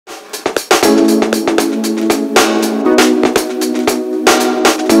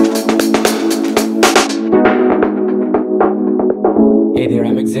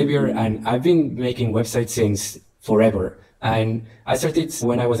Xavier, and I've been making websites since forever. And I started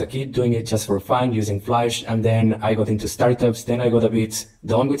when I was a kid doing it just for fun using Flash, and then I got into startups. Then I got a bit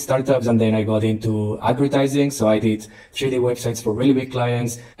done with startups, and then I got into advertising. So I did 3D websites for really big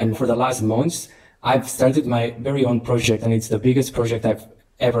clients. And for the last months, I've started my very own project, and it's the biggest project I've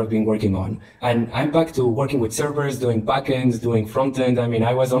ever been working on. And I'm back to working with servers, doing backends, doing frontend. I mean,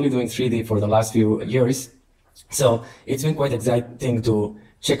 I was only doing 3D for the last few years. So it's been quite exciting to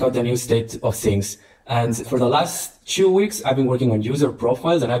check out the new state of things. And for the last 2 weeks, I've been working on user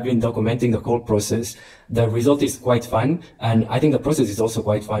profiles and I've been documenting the whole process. The result is quite fun, and I think the process is also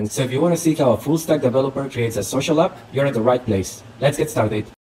quite fun. So if you want to see how a full stack developer creates a social app, you're at the right place. Let's get started.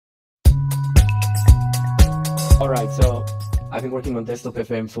 All right, so I've been working on Desktop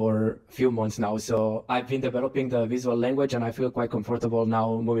FM for a few months now, so I've been developing the visual language and I feel quite comfortable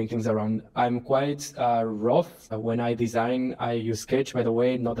now moving things around. I'm quite rough. When I design, I use Sketch, by the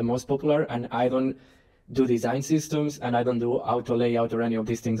way, not the most popular, and I don't do design systems and I don't do auto layout or any of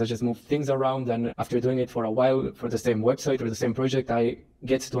these things. I just move things around, and after doing it for a while for the same website or the same project, I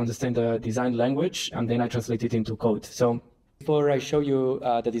get to understand the design language and then I translate it into code. So before I show you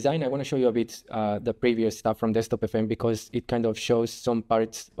the design, I want to show you a bit the previous stuff from Desktop FM because it kind of shows some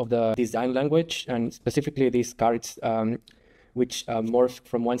parts of the design language, and specifically these cards which morph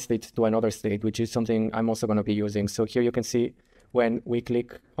from one state to another state, which is something I'm also going to be using. So here you can see when we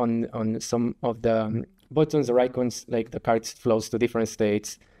click on some of the buttons or icons, like the cards flows to different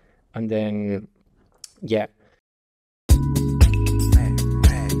states, and then yeah.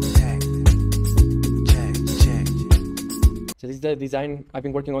 So this is the design I've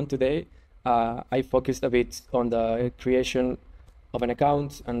been working on today. I focused a bit on the creation of an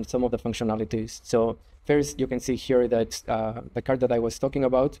account and some of the functionalities. So first, you can see here that the card that I was talking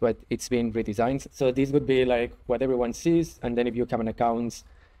about, but it's been redesigned. So this would be like what everyone sees. And then if you have an account,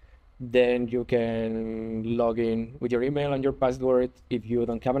 then you can log in with your email and your password. If you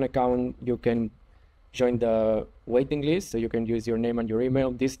don't have an account, you can join the waiting list. So you can use your name and your email.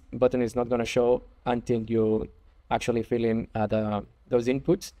 This button is not going to show until you actually fill in those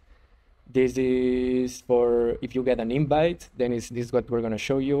inputs. This is for if you get an invite, then this is what we're going to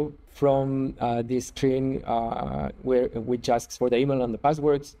show you from this screen which asks for the email and the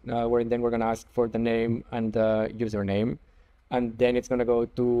passwords, where then we're going to ask for the name and the username. And then it's going to go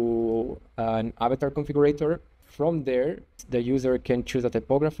to an avatar configurator. From there, the user can choose a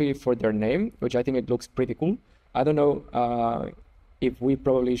typography for their name, which I think it looks pretty cool. I don't know if we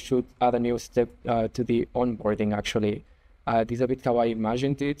probably should add a new step to the onboarding, actually. This is a bit how I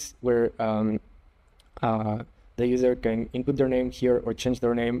imagined it, where the user can input their name here or change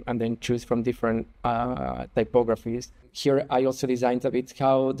their name and then choose from different typographies. Here, I also designed a bit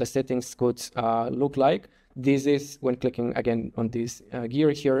how the settings could look like. This is when clicking again on this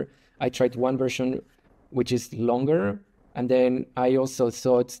gear here. I tried one version which is longer, and then I also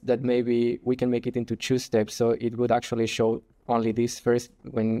thought that maybe we can make it into 2 steps, so it would actually show only this first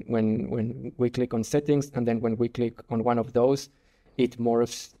when we click on settings, and then when we click on one of those, it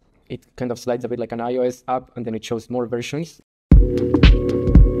morphs, it kind of slides a bit like an iOS app, and then it shows more versions.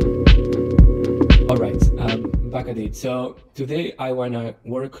 All right, back at it. So today I want to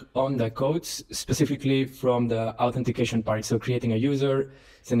work on the codes, specifically from the authentication part. So creating a user,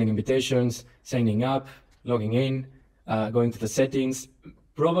 sending invitations, signing up, logging in, going to the settings.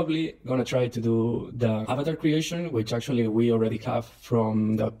 Probably gonna try to do the avatar creation, which actually we already have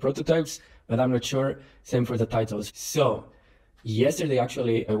from the prototypes, but I'm not sure. Same for the titles. So yesterday,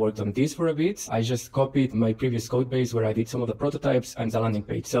 actually, I worked on this for a bit. I just copied my previous code base where I did some of the prototypes and the landing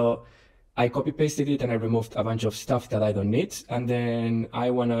page. So I copy pasted it and I removed a bunch of stuff that I don't need. And then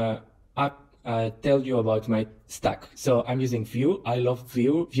I wanna tell you about my stack. So I'm using Vue. I love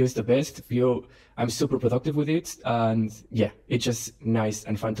Vue. Vue is the best. Vue, I'm super productive with it. And yeah, it's just nice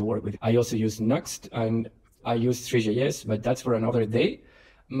and fun to work with. I also use Nuxt and I use three.js, but that's for another day.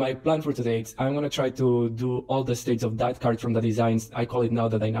 My plan for today is I'm going to try to do all the states of that card from the designs. I call it now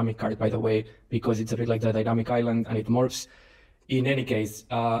the dynamic card, by the way, because it's a bit like the dynamic island and it morphs. In any case,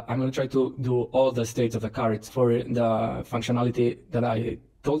 I'm going to try to do all the states of the card for the functionality that I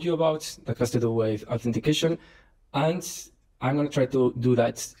told you about that has to do with authentication, and I'm going to try to do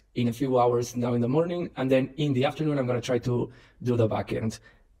that in a few hours now in the morning, and then in the afternoon I'm going to try to do the backend.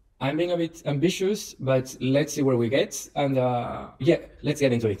 I'm being a bit ambitious, but let's see where we get, and yeah, let's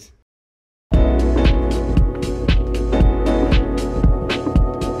get into it.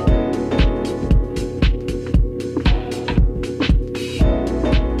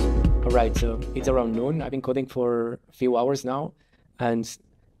 All right, so it's around noon. I've been coding for a few hours now, and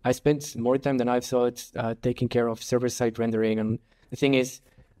I spent more time than I thought taking care of server-side rendering. And the thing is,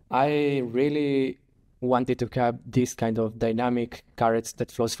 I really wanted to have this kind of dynamic carrots that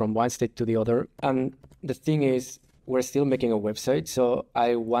flows from one state to the other. And the thing is, we're still making a website, so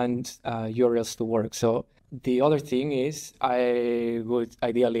I want URLs to work. So the other thing is, I would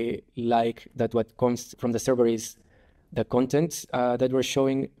ideally like that what comes from the server is the content that we're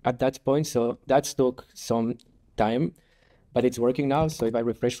showing at that point. So that took some time, but it's working now. So if I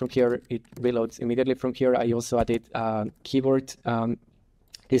refresh from here, it reloads immediately from here. I also added keyboard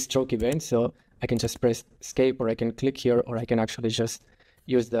keystroke event, so I can just press escape, or I can click here, or I can actually just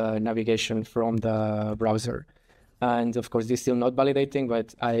use the navigation from the browser. And of course, this is still not validating,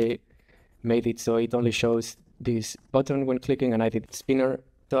 but I made it so it only shows this button when clicking, and I did spinner.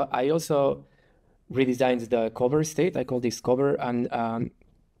 So I also redesigned the cover state. I call this cover, and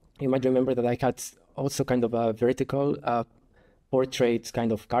you might remember that I had also kind of a vertical portrait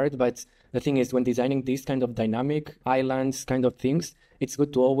kind of card, but the thing is, when designing these kind of dynamic islands kind of things, it's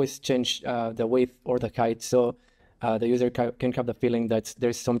good to always change the width or the height, so the user can have the feeling that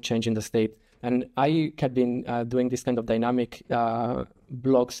there's some change in the state. And I had been doing this kind of dynamic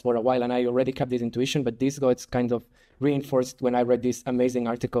blogs for a while, and I already have this intuition, but this got kind of reinforced when I read this amazing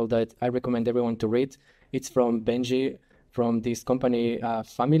article that I recommend everyone to read. It's from Benji, from this company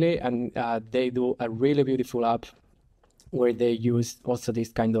family, and they do a really beautiful app where they use also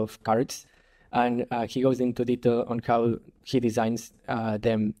these kind of cards, and he goes into detail on how he designs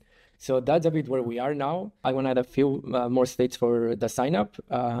them. So that's a bit where we are now. I want to add a few more states for the sign up,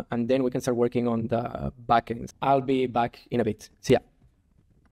 and then we can start working on the backend. I'll be back in a bit. See ya.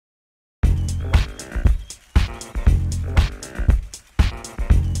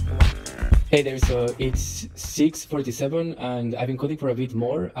 Hey there, so it's 6:47 and I've been coding for a bit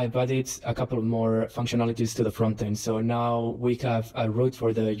more. I've added a couple more functionalities to the front end. So now we have a route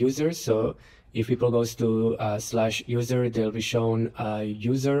for the users. So if people goes to /user, they'll be shown a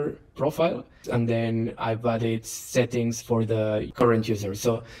user profile. And then I've added settings for the current user.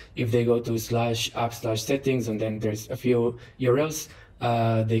 So if they go to /app/settings, and then there's a few URLs,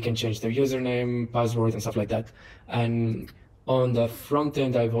 they can change their username, password, and stuff like that. And on the front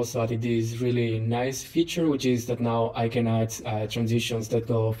end, I've also added this really nice feature, which is that now I can add transitions that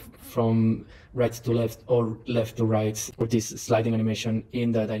go from right to left or left to right, or this sliding animation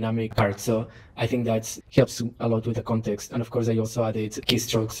in the dynamic card. So I think that helps a lot with the context. And of course, I also added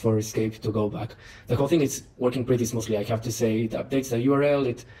keystrokes for escape to go back. The whole thing is working pretty smoothly. I have to say, it updates the URL,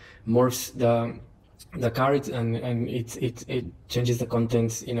 it morphs the card, and it changes the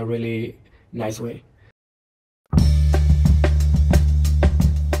content in a really nice way.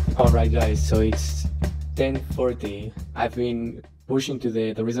 All right, guys, so it's 10:40. I've been pushing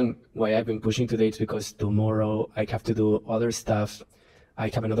today. The reason why I've been pushing today is because tomorrow I have to do other stuff. I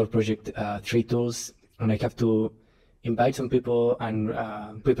have another project, 3 tools, and I have to invite some people and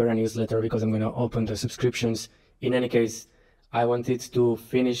prepare a newsletter because I'm going to open the subscriptions. In any case, I wanted to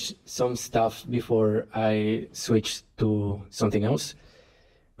finish some stuff before I switch to something else.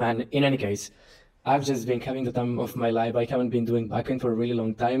 And in any case, I've just been having the time of my life. I haven't been doing backend for a really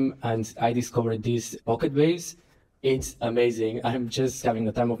long time, and I discovered this pocketbase. It's amazing. I'm just having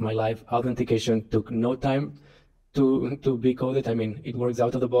the time of my life. Authentication took no time to be coded. I mean, it works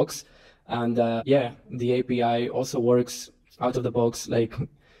out of the box. And yeah, the API also works out of the box. Like,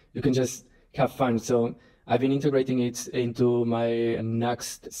 you can just have fun. So I've been integrating it into my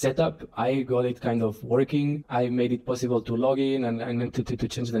nuxt setup. I got it kind of working. I made it possible to log in and to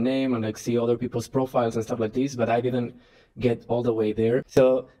change the name and like see other people's profiles and stuff like this, but I didn't get all the way there.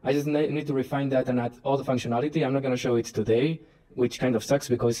 So I just need to refine that and add all the functionality. I'm not going to show it today, which kind of sucks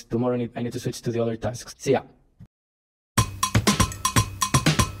because tomorrow I need to switch to the other tasks. See ya.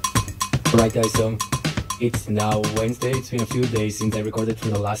 Alright guys, so it's now Wednesday. It's been a few days since I recorded for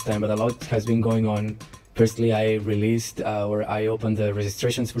the last time, but a lot has been going on. Firstly, I released or I opened the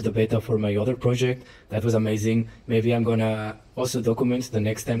registrations for the beta for my other project. That was amazing. Maybe I'm gonna also document the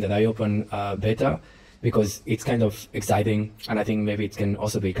next time that I open beta, because it's kind of exciting, and I think maybe it can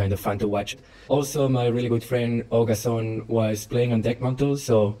also be kind of fun to watch. Also, my really good friend Ogason was playing on Deck Mantle,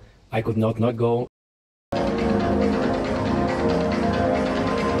 so I could not go.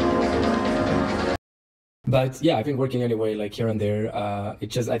 But yeah, I've been working anyway, like here and there. It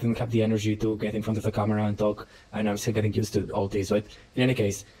just, I didn't have the energy to get in front of the camera and talk, and I'm still getting used to all this. But in any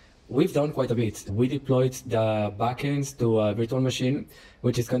case, we've done quite a bit. We deployed the backends to a virtual machine,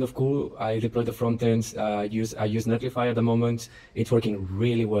 which is kind of cool. I deployed the front ends. I use Netlify at the moment. It's working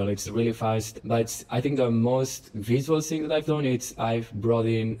really well. It's really fast. But I think the most visual thing that I've done is I've brought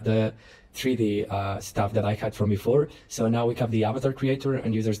in the 3D stuff that I had from before. So now we have the avatar creator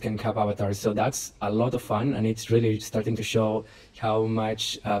and users can have avatars. So that's a lot of fun, and it's really starting to show how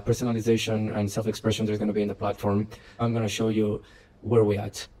much personalization and self-expression there's going to be in the platform. I'm going to show you where we're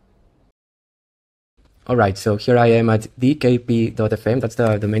at. All right, so here I am at dkp.fm. That's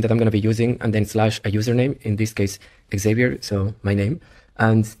the domain that I'm going to be using, and then / a username, in this case, Xavier, so my name.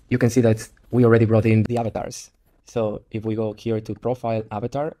 And you can see that we already brought in the avatars. So if we go here to profile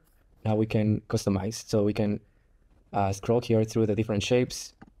avatar, now we can customize. So we can scroll here through the different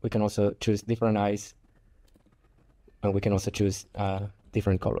shapes. We can also choose different eyes, and we can also choose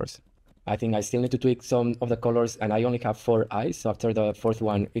different colors. I think I still need to tweak some of the colors, and I only have 4 eyes. So after the 4th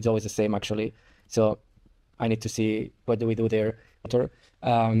one, it's always the same actually. So I need to see what do we do there.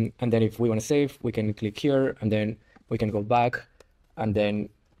 And then if we want to save, we can click here, and then we can go back. And then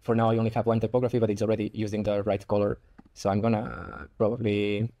for now, I only have 1 typography, but it's already using the right color. So I'm gonna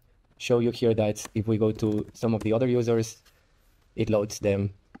probably show you here that if we go to some of the other users, it loads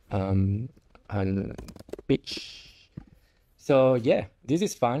them and pitch. So yeah, this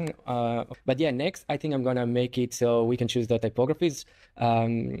is fun. But yeah, next I think I'm gonna make it so we can choose the typographies,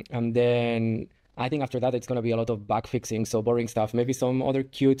 and then I think after that it's gonna be a lot of bug fixing, so boring stuff, maybe some other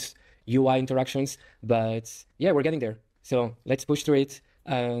cute UI interactions. But yeah, we're getting there. So let's push through it,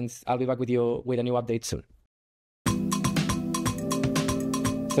 and I'll be back with you with a new update soon.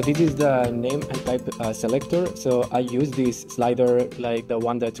 So this is the name and type selector. So I use this slider like the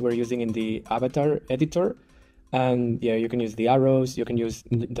one that we're using in the avatar editor. And yeah, you can use the arrows, you can use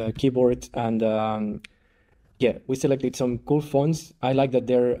the keyboard, and yeah, we selected some cool fonts. I like that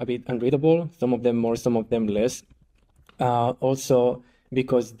they're a bit unreadable, some of them more, some of them less. Also,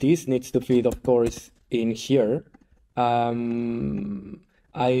 because this needs to fit, of course, in here, I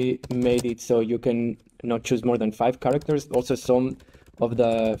made it so you can not choose more than 5 characters. Also, some of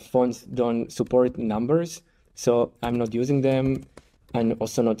the fonts don't support numbers, so I'm not using them, and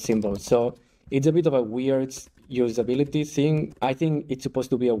also not symbols. So it's a bit of a weird usability thing. I think it's supposed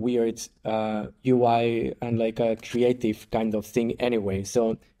to be a weird UI and like a creative kind of thing anyway.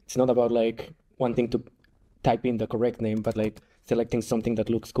 So it's not about like wanting to type in the correct name, but like selecting something that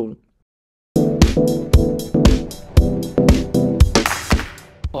looks cool.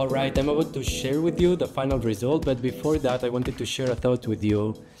 All right, I'm about to share with you the final result, but before that I wanted to share a thought with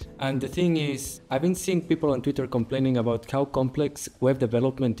you. And the thing is, I've been seeing people on Twitter complaining about how complex web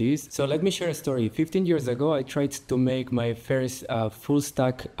development is. So let me share a story. 15 years ago, I tried to make my first full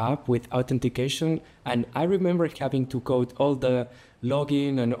stack app with authentication, and I remember having to code all the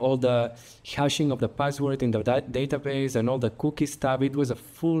login and all the hashing of the password in the database and all the cookie stuff. It was a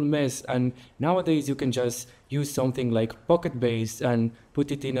full mess. And nowadays you can just use something like pocketbase and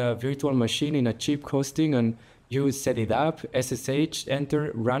put it in a virtual machine in a cheap hosting, and you set it up, SSH,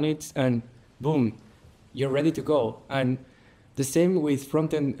 enter, run it, and boom, you're ready to go. And the same with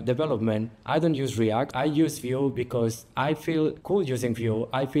front-end development. I don't use React. I use Vue because I feel cool using Vue.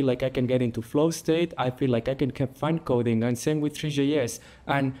 I feel like I can get into flow state. I feel like I can have fun coding, and same with three.js.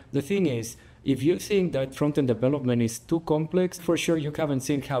 And the thing is, if you think that front-end development is too complex, for sure you haven't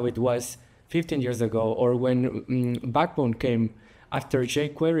seen how it was 15 years ago, or when Backbone came after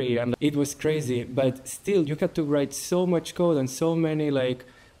jQuery, and it was crazy. But still, you had to write so much code and so many like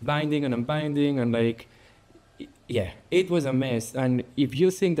binding and unbinding, and like, yeah, it was a mess. And if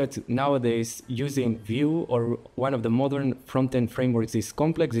you think that nowadays using Vue or one of the modern front-end frameworks is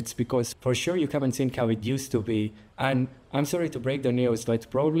complex, it's because for sure you haven't seen how it used to be. And I'm sorry to break the news, but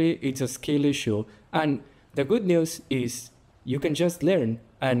probably it's a skill issue. And the good news is you can just learn,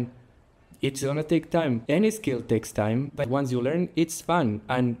 and it's gonna take time. Any skill takes time, but once you learn, it's fun.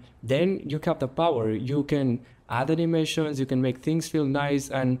 And then you have the power. You can add animations, you can make things feel nice,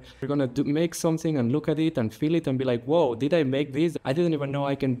 and you're gonna make something and look at it and feel it and be like, whoa, did I make this? I didn't even know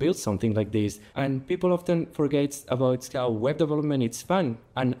I can build something like this. And people often forget about how web development is fun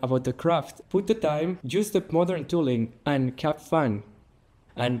and about the craft. Put the time, use the modern tooling, and have fun.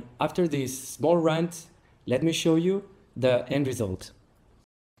 And after this small rant, let me show you the end result.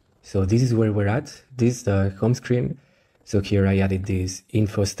 So this is where we're at. This is the home screen. So here I added this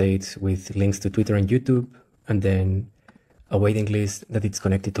info state with links to Twitter and YouTube, and then a waiting list that it's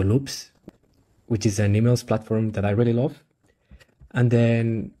connected to Loops, which is an emails platform that I really love. And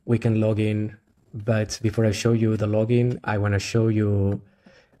then we can log in. But before I show you the login, I want to show you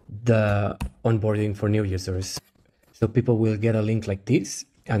the onboarding for new users. So people will get a link like this,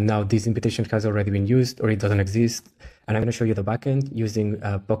 And now this invitation has already been used or it doesn't exist. And I'm going to show you the backend using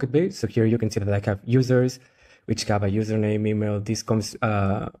pocketbase. So here you can see that I have users which have a username, email. This comes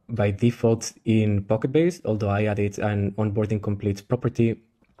by default in pocketbase, although I added an onboarding complete property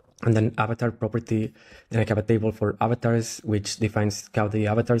and then avatar property. Then I have a table for avatars, which defines how the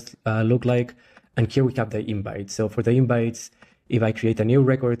avatars look like. And here we have the invite. So for the invites, if I create a new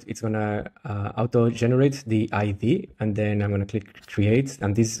record, it's gonna auto-generate the ID, and then I'm gonna click create,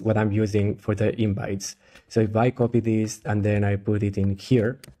 and this is what I'm using for the invites. So if I copy this and then I put it in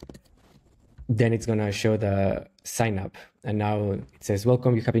here, then it's gonna show the sign up, and now it says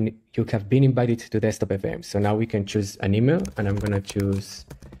welcome. You have been invited to Desktop FM. So now we can choose an email, and I'm gonna choose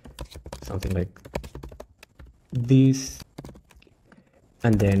something like this,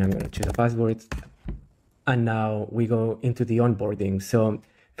 and then I'm gonna choose a password. And now we go into the onboarding. So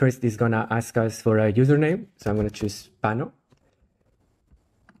first it's gonna ask us for a username. So I'm gonna choose Pano.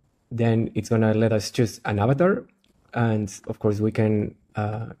 Then it's gonna let us choose an avatar. And of course we can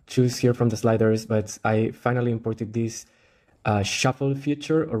choose here from the sliders, but I finally imported this shuffle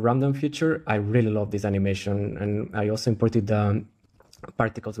feature or random feature. I really love this animation. And I also imported the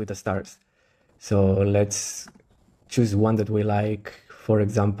particles with the stars. So let's choose one that we like, for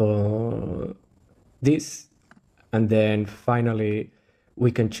example, this, and then finally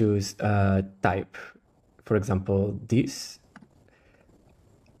we can choose type, for example, this.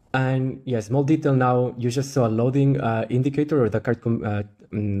 And yeah, small detail now, you just saw a loading indicator or the card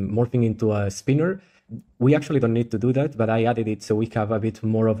morphing into a spinner. We actually don't need to do that, but I added it so we have a bit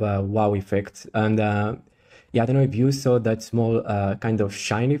more of a wow effect. And yeah, I don't know if you saw that small kind of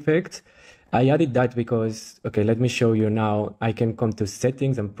shine effect. I added that because, okay, let me show you now. I can come to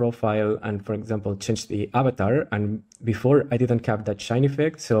settings and profile and, for example, change the avatar. And before I didn't have that shine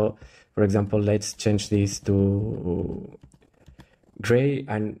effect. So, for example, let's change this to gray,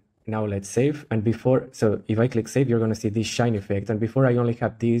 and now let's save. And before, so if I click save, you're going to see this shine effect. And before I only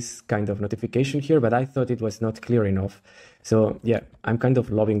have this kind of notification here, but I thought it was not clear enough. So yeah, I'm kind of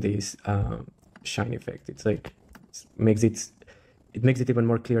loving this shine effect. It's like, it makes it even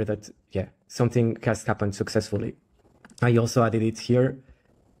more clear that, yeah, something has happened successfully. I also added it here.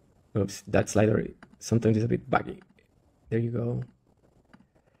 Oops, that slider sometimes is a bit buggy. There you go.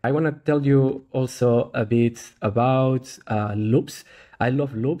 I want to tell you also a bit about Loops. I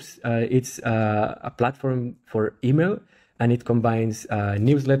love Loops. It's a platform for email, and it combines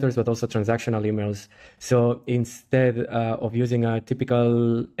newsletters, but also transactional emails. So instead of using a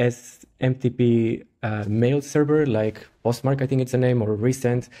typical SMTP mail server like Postmark, I think it's the name, or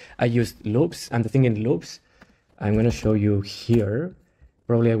Recent, I used Loops. And the thing in Loops, I'm going to show you here.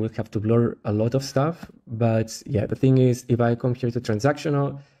 Probably I will have to blur a lot of stuff. But yeah, the thing is, if I come here to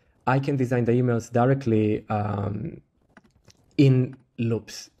transactional, I can design the emails directly in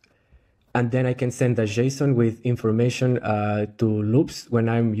Loops. And then I can send a JSON with information to Loops when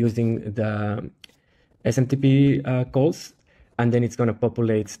I'm using the SMTP calls, and then it's going to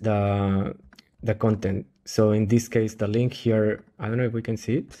populate the content. So in this case, the link here, I don't know if we can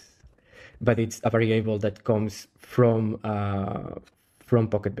see it, but it's a variable that comes from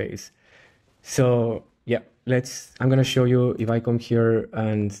pocketbase. So yeah, I'm going to show you. If I come here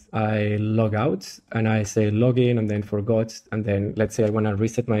and I log out and I say login and then forgot, and then let's say I want to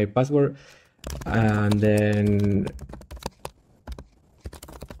reset my password, and then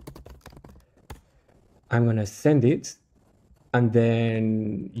I'm going to send it. And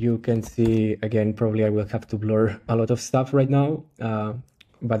then you can see, again, probably I will have to blur a lot of stuff right now,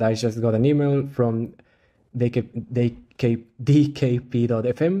 but I just got an email from dkp.fm,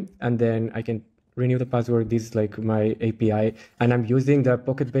 and then I can renew the password. This is like my API, and I'm using the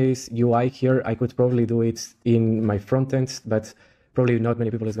pocketbase UI here. I could probably do it in my front end, but probably not many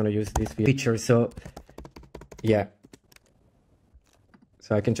people is going to use this feature. So yeah.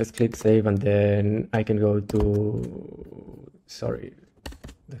 So I can just click save, and then I can go to,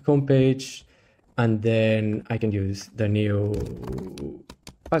 the homepage, and then I can use the new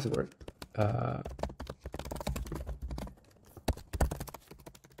password.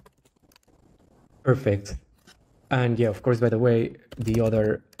 Perfect. And yeah, of course, by the way, the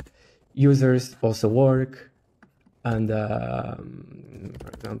other users also work. And for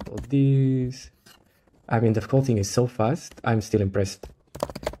example, this, I mean, the whole thing is so fast. I'm still impressed.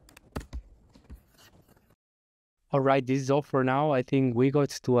 All right, this is all for now. I think we got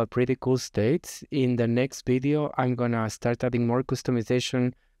to a pretty cool state. In the next video, I'm gonna start adding more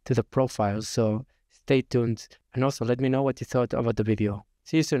customization to the profile. So stay tuned. And also let me know what you thought about the video.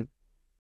 See you soon.